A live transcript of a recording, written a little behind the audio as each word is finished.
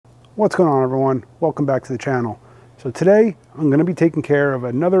What's going on, everyone? Welcome back to the channel. So today I'm going to be taking care of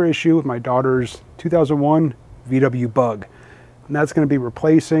another issue with my daughter's 2001 VW Bug, and that's going to be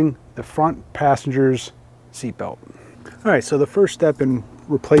replacing the front passenger's seatbelt. All right, so the first step in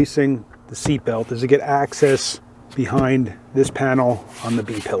replacing the seatbelt is to get access behind this panel on the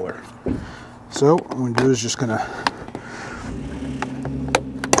B pillar. So what I'm going to do is just going to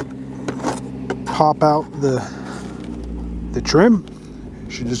pop out the trim.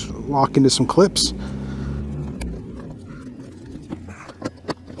 Should just lock into some clips.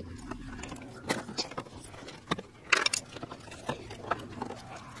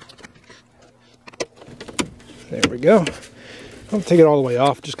 There we go. Don't take it all the way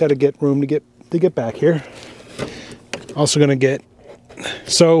off. Just got to get room to get back here. Also going to get,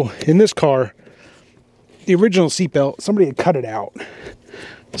 so in this car, the original seatbelt, somebody had cut it out.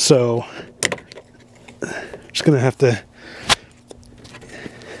 So just going to have to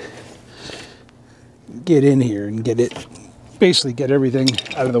get in here and basically get everything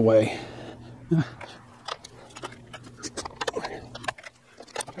out of the way.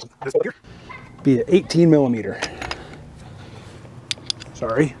 Be an 18 millimeter.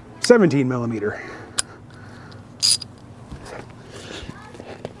 Sorry, 17 millimeter.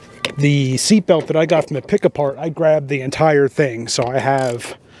 The seatbelt that I got from the pick apart, I grabbed the entire thing, so I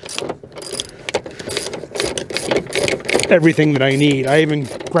have everything that I need. I even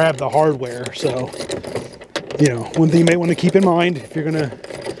grabbed the hardware, so you know, one thing you may want to keep in mind if you're gonna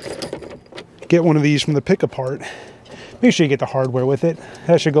get one of these from the pick apart, make sure you get the hardware with it.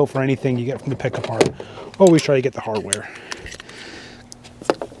 That should go for anything you get from the pick apart. Always try to get the hardware.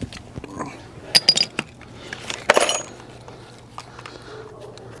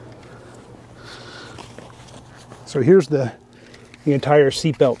 So here's the entire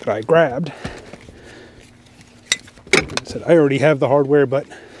seatbelt that I grabbed. Like I said, I already have the hardware, but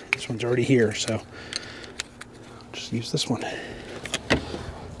this one's already here, so I'll just use this one.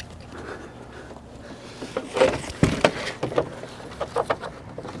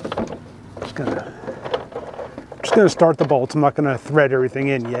 Just gonna start the bolts. I'm not gonna thread everything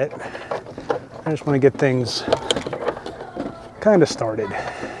in yet. I just want to get things kind of started.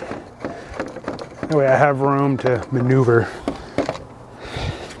 That way I have room to maneuver.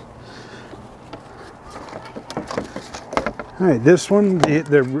 All right, this one,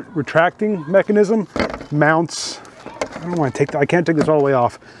 the retracting mechanism mounts. I don't want to take that. I can't take this all the way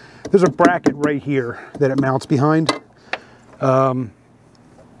off. There's a bracket right here that it mounts behind. Yeah,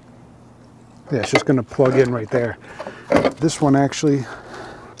 it's just going to plug in right there. This one actually,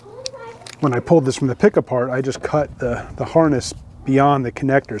 when I pulled this from the pick apart, I just cut the harness beyond the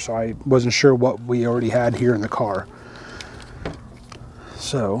connector, so I wasn't sure what we already had here in the car.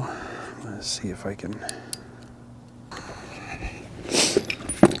 So let's see if I can.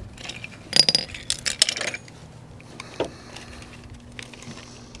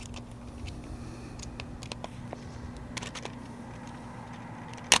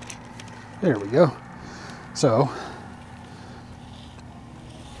 There we go. So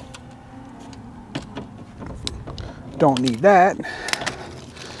don't need that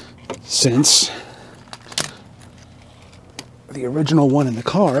since the original one in the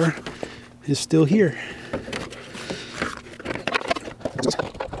car is still here.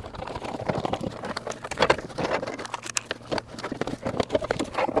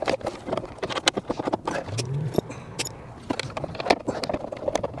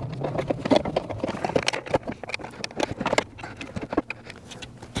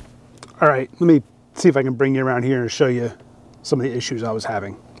 All right, let me see if I can bring you around here and show you some of the issues I was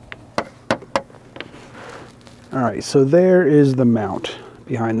having. All right, so there is the mount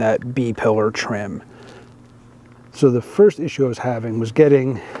behind that B pillar trim. So the first issue I was having was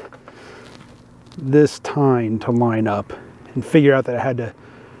getting this tine to line up and figure out that I had to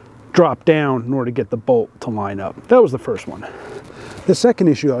drop down in order to get the bolt to line up. That was the first one. The second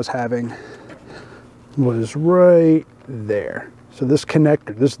issue I was having was right there. So this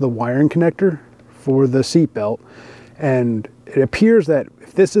connector, this is the wiring connector for the seatbelt, and it appears that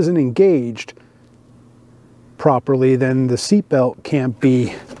if this isn't engaged properly, then the seatbelt can't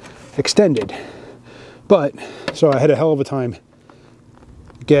be extended. But, so I had a hell of a time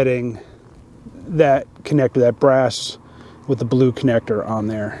getting that connector, that brass with the blue connector on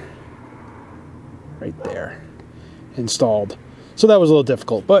there, right there, installed. So that was a little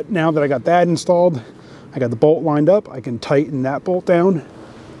difficult, but now that I got that installed, I got the bolt lined up, I can tighten that bolt down,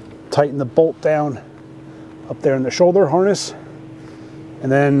 tighten the bolt down up there in the shoulder harness, and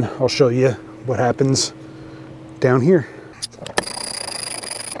then I'll show you what happens down here.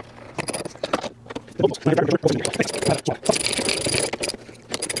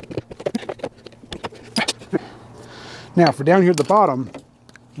 Now for down here at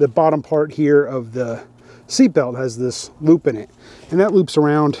the bottom part here of the seat belt has this loop in it, and that loops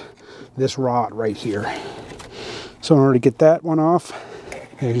around this rod right here. So in order to get that one off,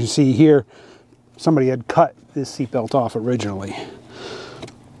 as you can see here, somebody had cut this seat belt off originally.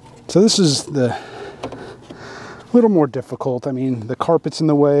 So this is the little more difficult. I mean, the carpet's in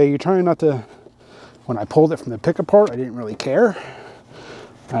the way. You're trying not to, when I pulled it from the pick apart, I didn't really care.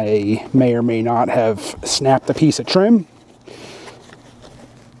 I may or may not have snapped a piece of trim.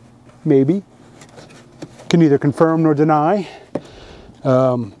 Maybe. Can neither confirm nor deny.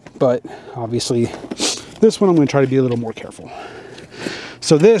 But obviously this one I'm going to try to be a little more careful.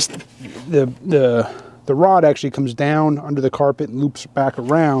 So this, the rod actually comes down under the carpet and loops back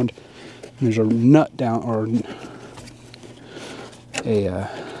around. And there's a nut down, or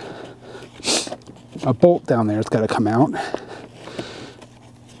a bolt down there. It's got to come out.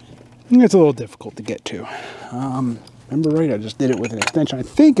 And it's a little difficult to get to. Remember right, I just did it with an extension. I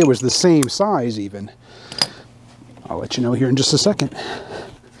think it was the same size even. I'll let you know here in just a second.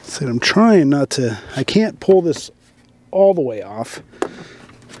 So I'm trying not to, I can't pull this all the way off.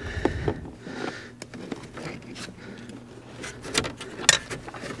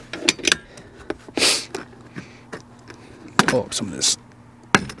 Pull up some of this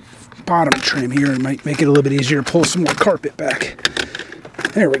bottom trim here. It might make it a little bit easier to pull some more carpet back.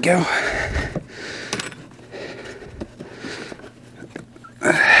 There we go.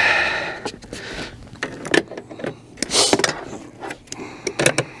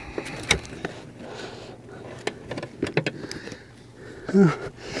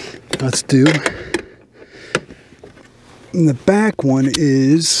 Let's do. And the back one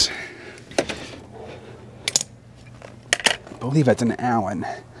is, I believe that's an Allen.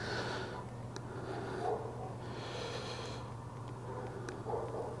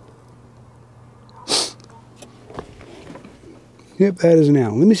 Yep, that is an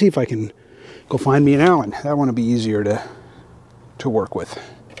Allen. Let me see if I can go find me an Allen. That one will be easier to work with.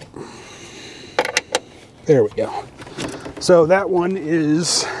 There we go. So that one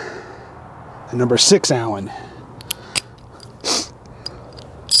is the number 6 Allen.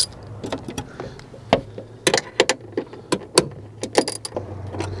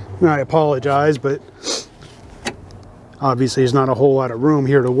 Now, I apologize, but obviously there's not a whole lot of room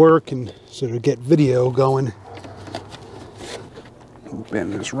here to work and so to get video going.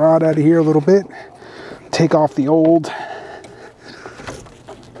 Bend this rod out of here a little bit. Take off the old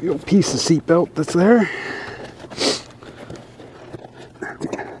piece of seat belt that's there.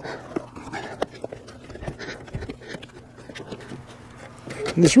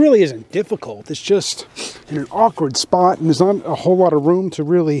 And this really isn't difficult. It's just in an awkward spot, and there's not a whole lot of room to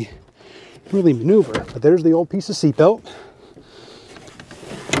really maneuver. But there's the old piece of seat belt.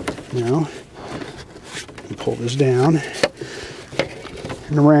 Now, you pull this down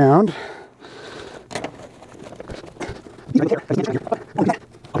and around.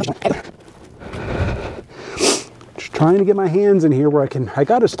 Just trying to get my hands in here where I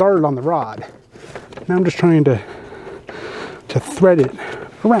got it started on the rod. Now I'm just trying to thread it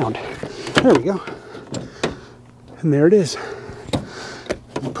around. There we go. And there it is.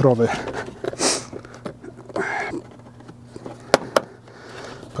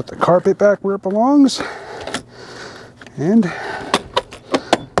 Put the carpet back where it belongs and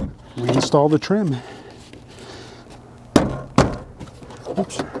reinstall the trim.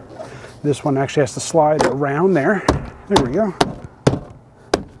 Oops. This one actually has to slide around there. There we go.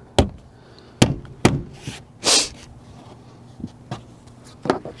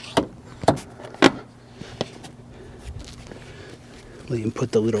 And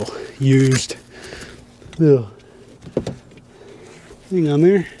put the little used little thing on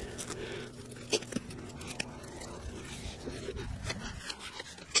there.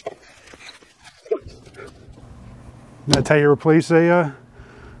 That's how you replace a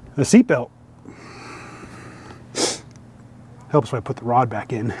seat belt. Helps if I put the rod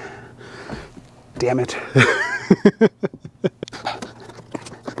back in. Damn it.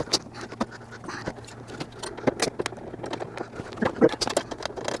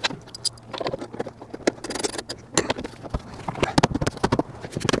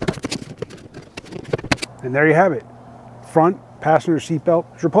 And there you have it. Front passenger seat belt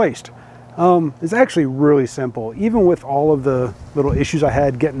is replaced. It's actually really simple. Even with all of the little issues I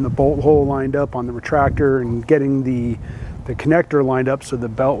had getting the bolt hole lined up on the retractor and getting the connector lined up so the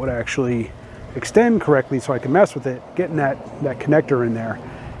belt would actually extend correctly so I could mess with it, getting that connector in there.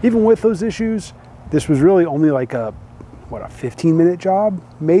 Even with those issues, this was really only like a 15-minute job,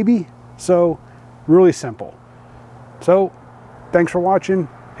 maybe? So, really simple. So, thanks for watching.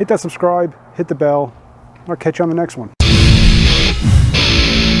 Hit that subscribe, hit the bell. I'll catch you on the next one.